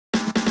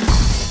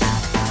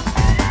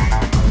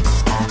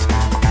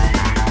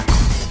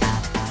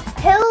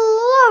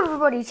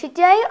everybody,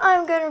 today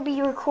I'm going to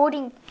be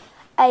recording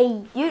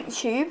a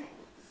YouTube,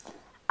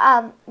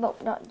 well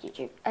not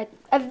YouTube,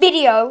 a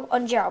video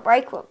on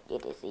Jailbreak. Well,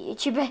 it is a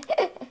YouTube.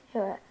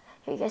 Here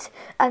you go.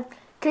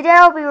 Today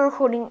I'll be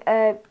recording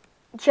a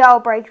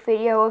Jailbreak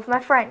video with my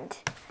friend,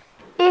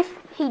 if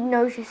he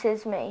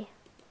notices me.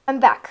 I'm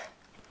back.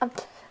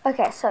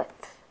 Okay, so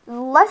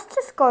let's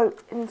just go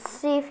and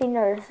see if he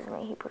notices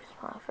me. He put his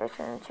smiley face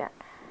in the chat.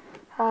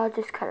 I'll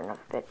just cut it up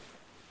a bit.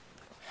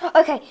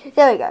 Okay,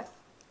 there we go.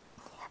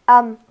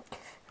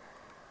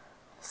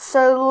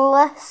 So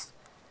let's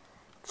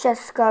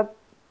just go.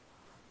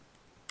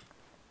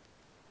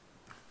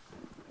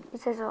 It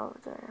says all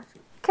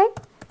okay.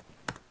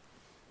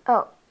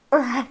 Oh,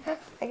 I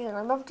didn't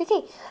remember the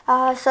key.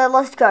 So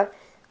let's go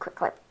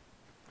quickly.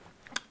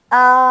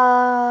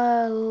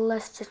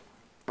 Let's just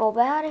bob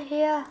out of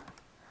here.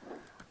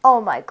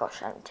 Oh my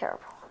gosh, I'm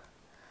terrible.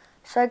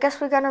 So I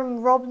guess we're gonna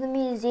rob the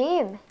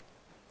museum.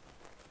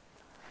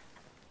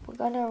 We're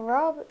gonna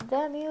rob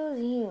the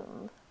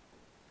museum.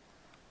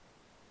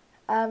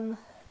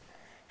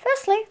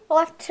 Firstly, we'll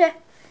have to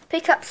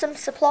pick up some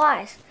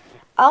supplies.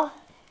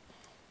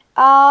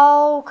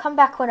 I'll come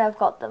back when I've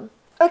got them.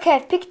 Okay,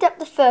 I've picked up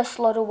the first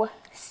lot of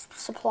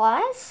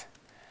supplies.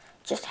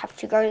 Just have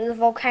to go to the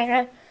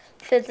volcano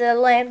for the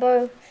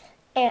Lambo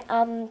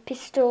and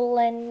pistol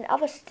and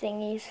other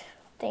thingies.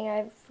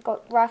 I've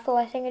got rifle,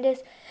 I think it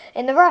is,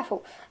 in the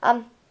rifle.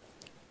 Oh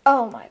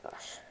my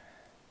gosh.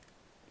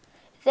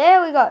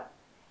 There we go.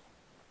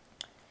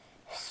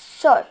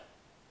 So,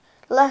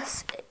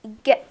 let's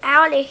get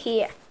out of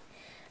here.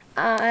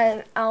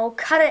 I'll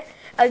cut it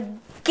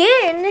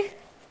again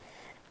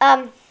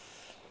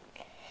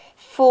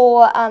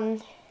for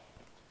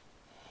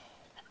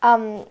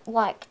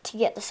like to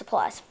get the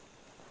supplies.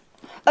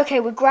 Okay,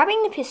 we're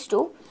grabbing the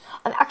pistol.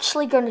 I'm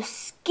actually going to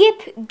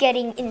skip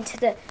getting into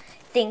the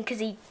thing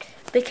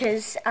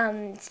because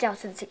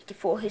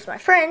Stelton64, who's my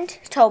friend,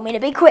 told me to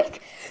be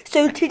quick.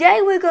 So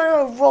today we're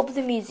going to rob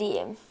the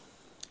museum.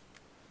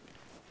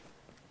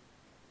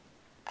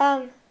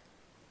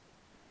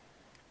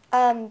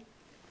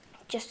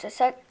 Just a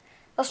sec.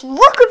 Let's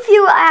rock a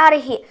few out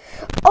of here.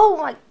 Oh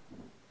my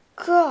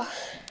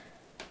gosh.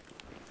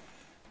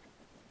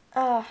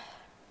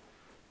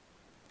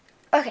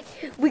 Okay,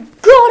 we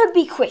gotta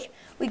be quick.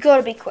 We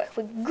gotta be quick.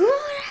 We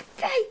gotta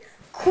be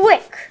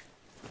quick.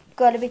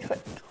 Gotta be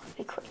quick. Gotta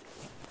be quick.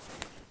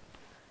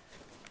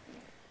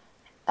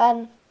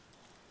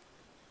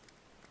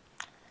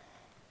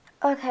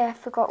 Okay, I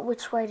forgot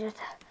which way to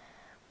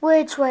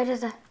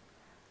the.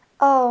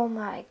 Oh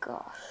my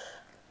gosh.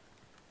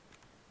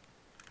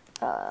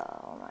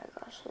 Oh my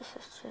gosh, this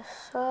is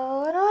just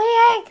so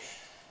annoying.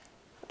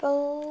 I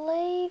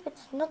believe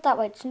it's not that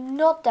way. It's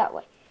not that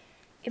way.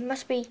 It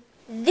must be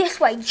this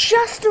way,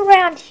 just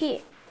around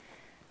here.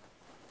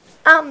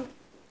 I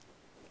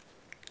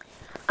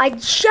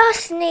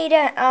just need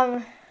a,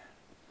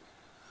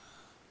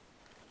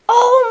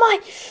 oh my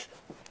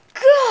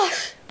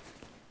gosh.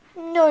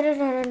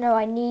 No,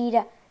 I need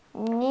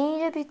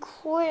to be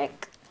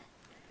quick.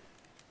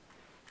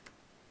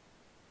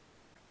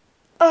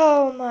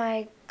 Oh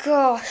my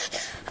gosh.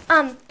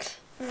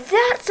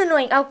 That's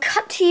annoying. I'll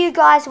cut to you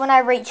guys when I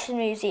reach the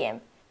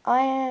museum.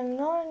 I'm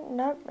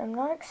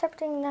not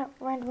accepting that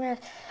random.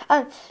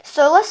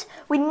 So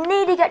we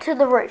need to get to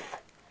the roof.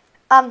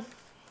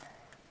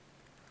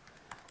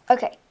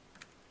 Okay.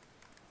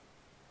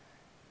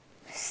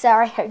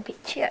 Sorry, I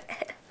beat you.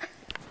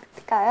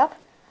 The guy up.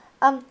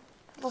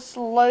 Let's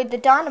load the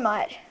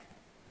dynamite.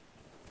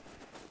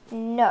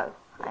 No,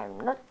 I'm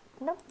not.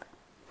 Nope.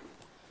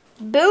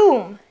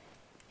 Boom.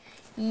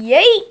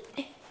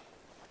 Yeet.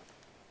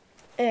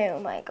 Oh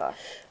my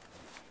gosh.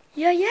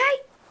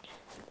 Yay.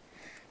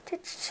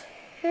 It's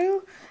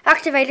who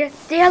activated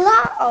the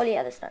alarm. Oh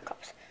yeah, there's no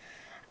cops.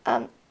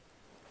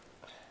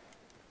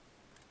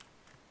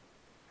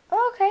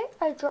 Okay,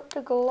 I dropped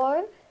a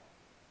globe.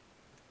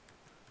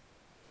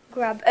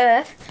 Grab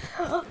earth.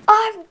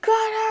 I've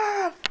got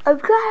earth.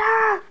 I've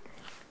got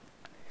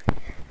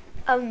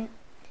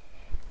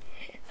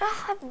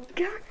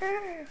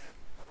earth.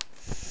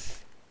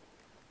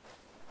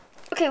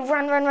 Okay,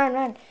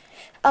 run.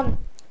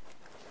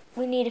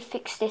 We need to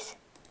fix this.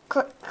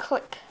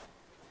 Click.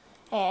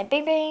 And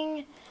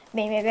bing.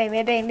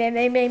 Bing.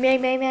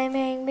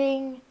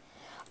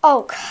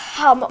 Oh,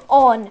 come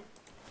on.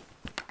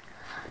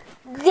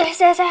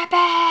 This is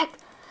epic.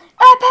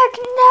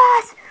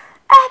 Epicness.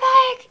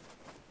 Epic.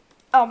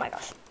 Oh my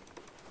gosh.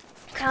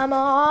 Come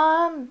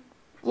on.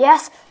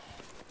 Yes.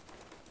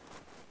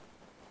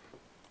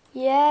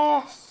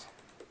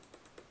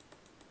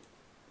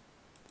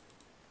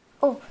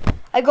 Oh,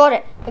 I got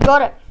it.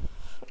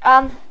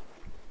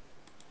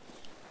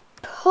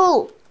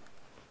 Pull.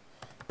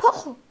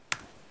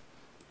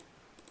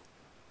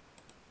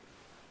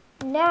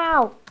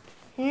 Now.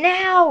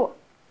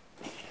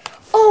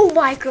 Oh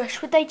my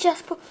gosh, would they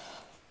just pull?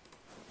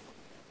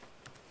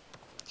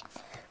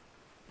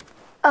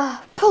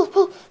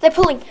 Pull. They're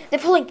pulling.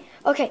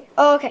 Okay.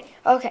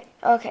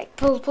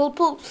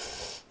 Pull.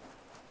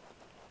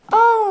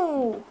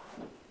 Oh.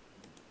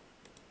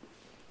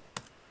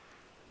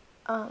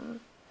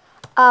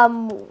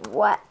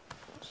 what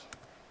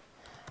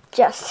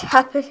just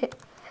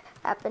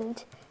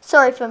happened.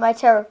 Sorry for my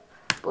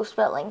terrible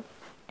spelling.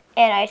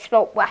 And I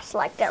spelled what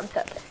like that on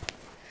purpose.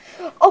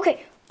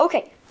 Okay.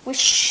 We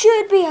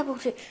should be able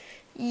to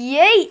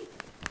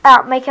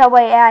make our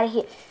way out of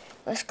here.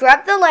 Let's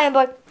grab the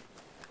Lambo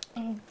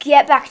and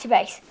get back to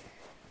base.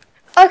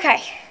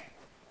 Okay.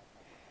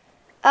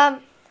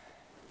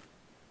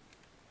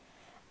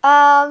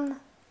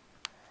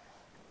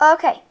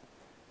 Okay.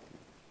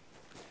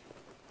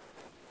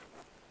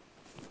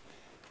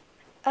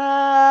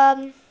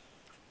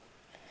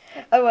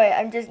 Oh wait,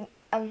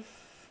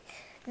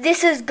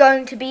 this is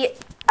going to be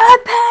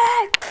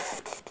epic!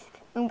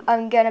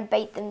 I'm gonna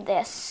beat them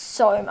there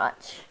so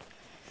much.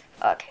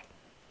 Okay.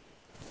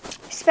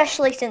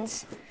 Especially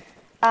since,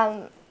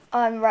 I'm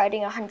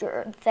riding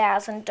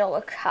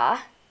 $100,000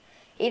 car,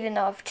 even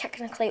though I've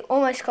technically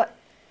almost got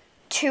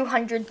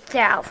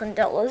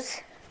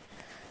 $200,000.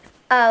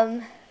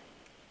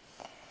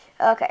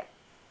 Okay.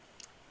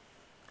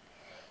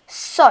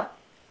 So,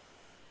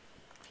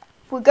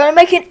 we're gonna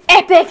make an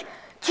epic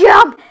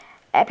jump!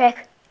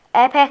 Epic.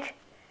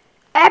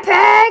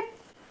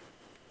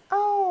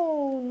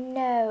 Oh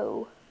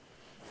no.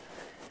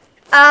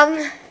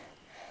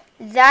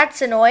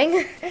 That's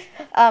annoying.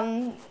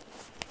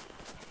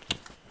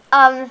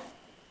 Oh.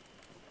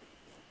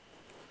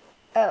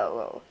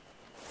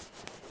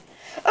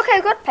 Okay,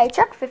 I got a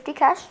paycheck, 50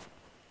 cash.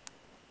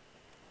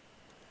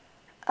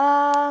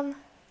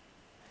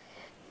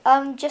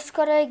 Just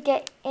gotta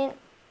get in.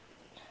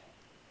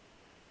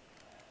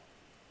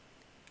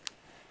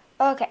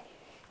 Okay,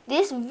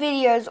 this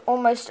video's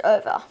almost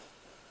over.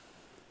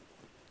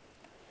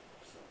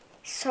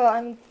 So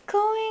I'm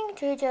going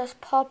to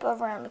just pop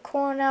around the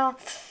corner,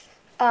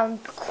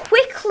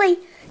 quickly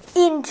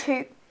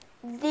into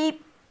the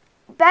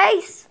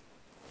base.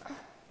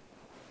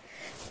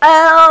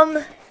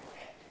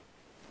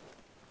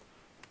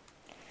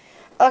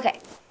 Okay,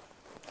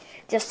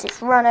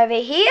 just run over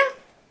here.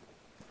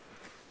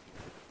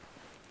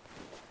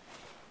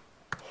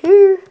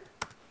 Who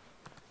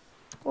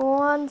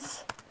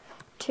wants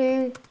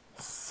to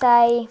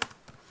say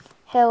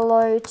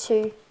hello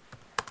to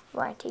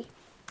Righty?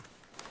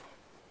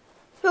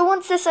 Who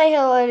wants to say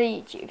hello to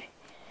YouTube?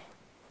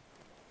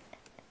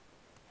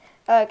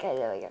 Okay,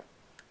 there we go.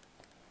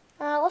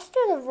 Let's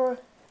do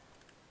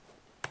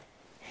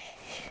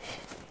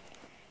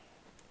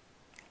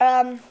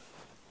the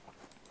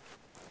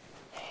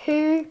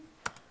who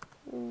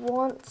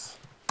wants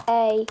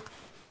a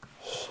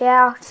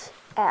shout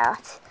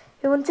out?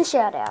 Who wants a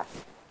shout out?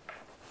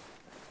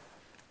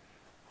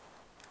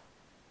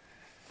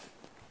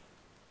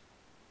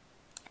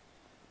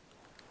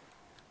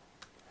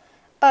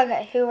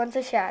 Okay, who wants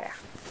a shout out?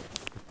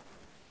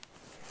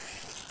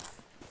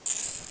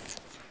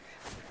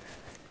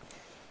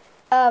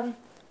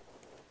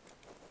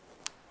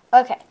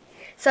 Okay,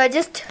 so I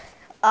just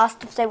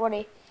asked if they want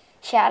a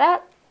shout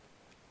out.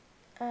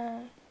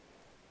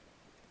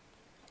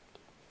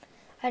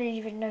 I don't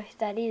even know who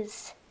that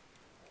is.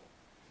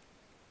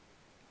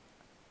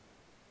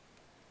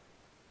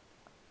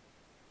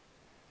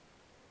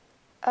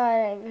 I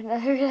don't even know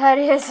who that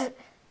is.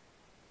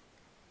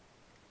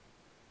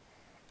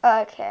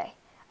 Okay.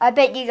 I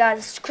bet you guys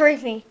are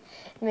screaming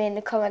at me in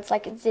the comments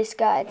like it's this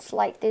guy, it's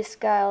like this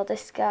guy or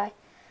this guy.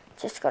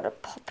 Just gotta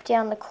pop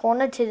down the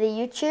corner to the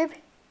YouTube.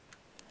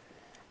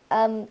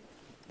 Not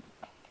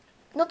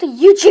the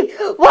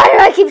YouTube. Why do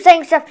I keep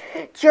saying stuff?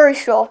 Jewelry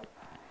store.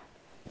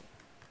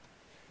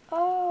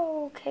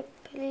 Okay,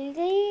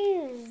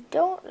 please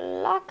don't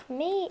lock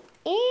me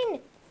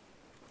in.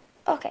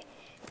 Okay.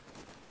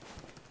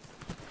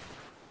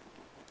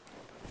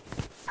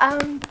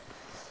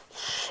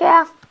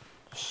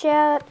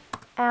 Shout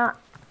out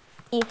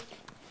if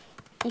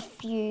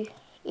you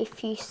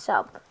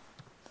sub.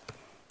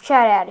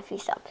 Shout out if you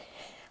sub.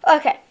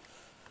 Okay.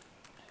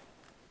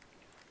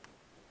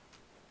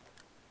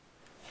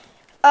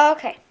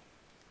 Okay.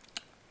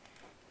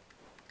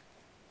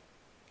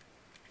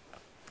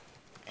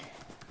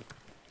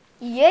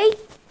 Yay.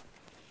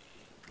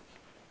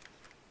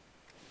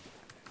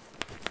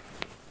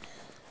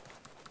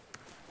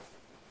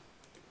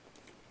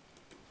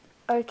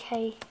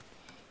 Okay.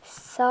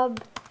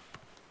 Sub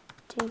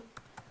to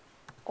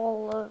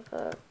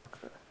Oliver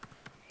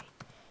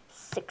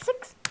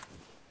 66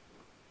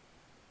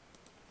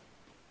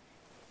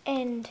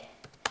 and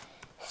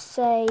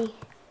say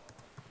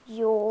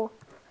your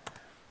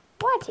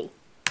Whitey.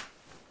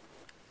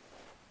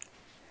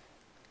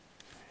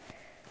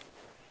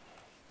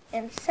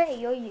 And say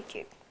your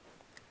YouTube.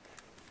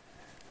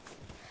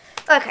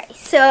 Okay,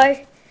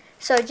 so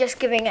just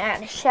giving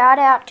out a shout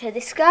out to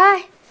this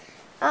guy.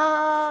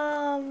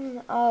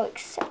 I'll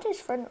accept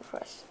his friend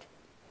request.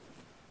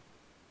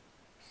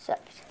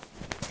 Accept.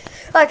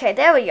 Okay,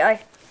 there we go.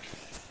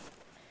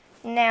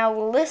 Now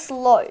will this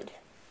load?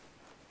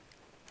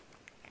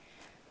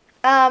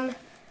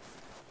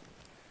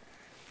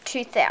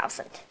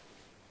 2,000.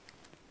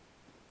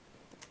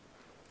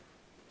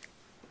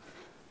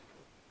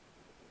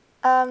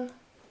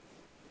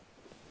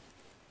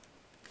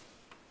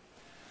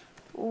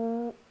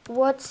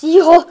 What's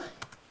your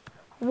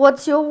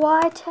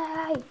YT?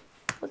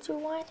 What's your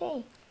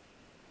YT?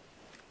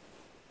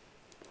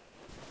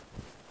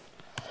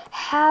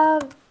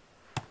 Have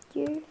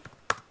you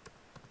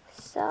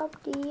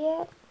subbed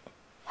yet?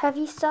 Have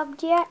you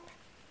subbed yet?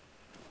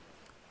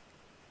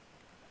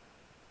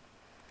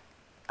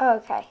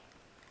 Okay.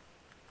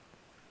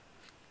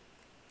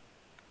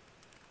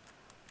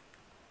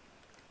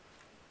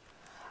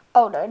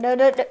 Oh no, no,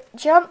 no, no.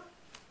 Jump.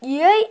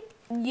 Yeet,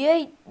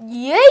 yeet,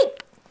 yeet.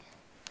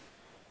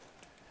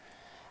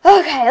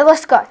 Okay,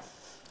 let's go.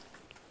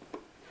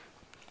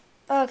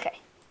 Okay.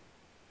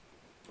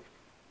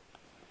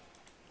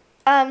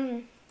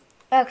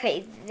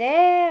 Okay,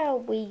 there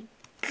we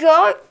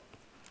go.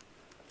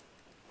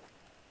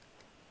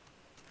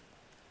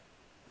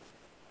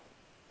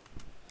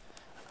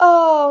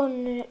 Oh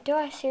no, do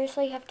I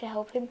seriously have to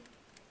help him?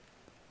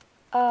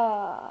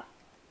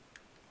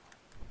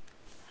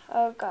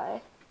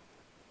 Okay.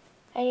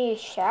 I need a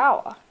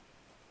shower.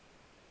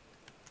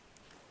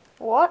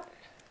 What?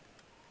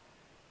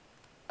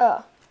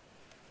 Oh.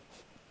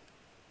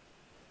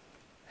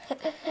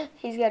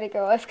 He's gotta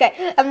go.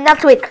 Okay,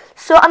 that's weird.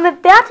 So I'm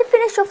about to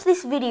finish off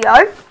this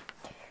video.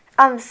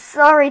 I'm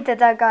sorry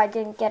that guy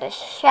didn't get a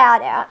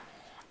shout out.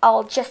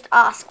 I'll just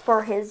ask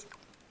for his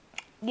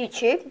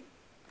YouTube.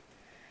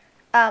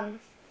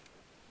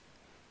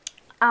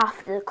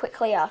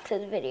 Quickly after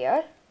the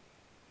video.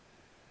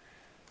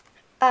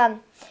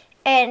 And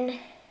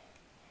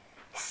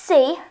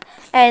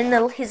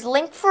his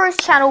link for his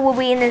channel will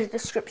be in the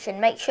description.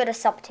 Make sure to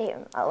sub to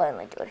him. I'll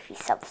only do it if he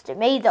subs to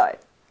me though.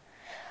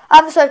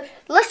 So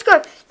let's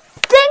go.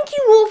 Thank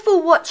you all for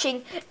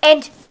watching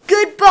and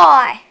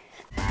goodbye.